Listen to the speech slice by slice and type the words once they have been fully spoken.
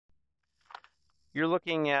You're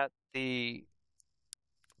looking at the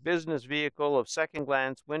business vehicle of Second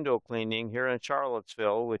Glance Window Cleaning here in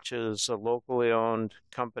Charlottesville, which is a locally owned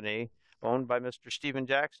company owned by Mr. Stephen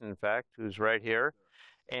Jackson, in fact, who's right here.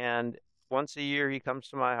 And once a year, he comes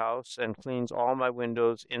to my house and cleans all my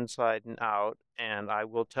windows inside and out. And I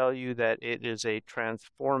will tell you that it is a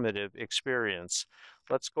transformative experience.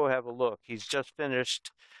 Let's go have a look. He's just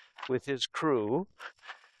finished with his crew,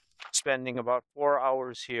 spending about 4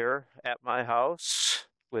 hours here at my house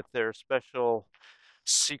with their special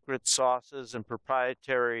secret sauces and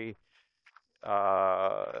proprietary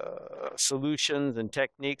solutions and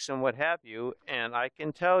techniques and what have you. And I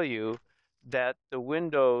can tell you that the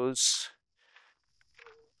windows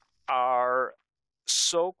are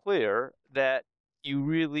so clear that you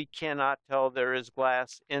really cannot tell there is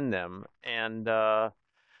glass in them. And I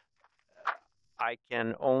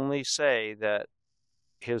can only say that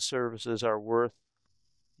his services are worth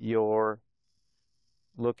your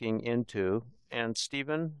looking into. And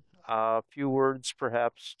Stephen, a few words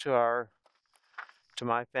perhaps to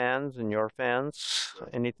my fans and your fans. Well,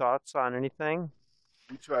 Any thoughts on anything?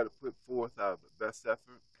 we try to put forth our best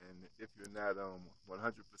effort, and if you're not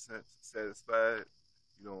 100% satisfied,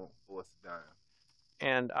 you don't owe us a dime.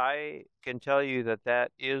 And I can tell you that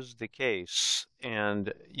that is the case.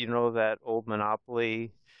 And you know that old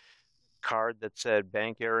Monopoly card that said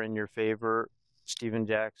bank error in your favor? Stephen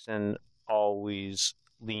Jackson always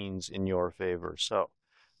leans in your favor. So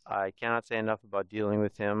I cannot say enough about dealing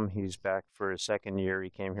with him. He's back for his second year. He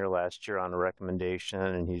came here last year on a recommendation,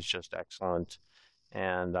 and he's just excellent.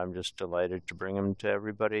 And I'm just delighted to bring him to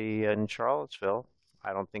everybody in Charlottesville.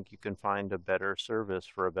 I don't think you can find a better service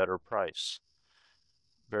for a better price.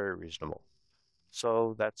 Very reasonable.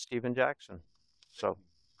 So that's Stephen Jackson. Thank So, you.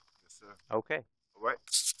 Yes, sir. okay. All right.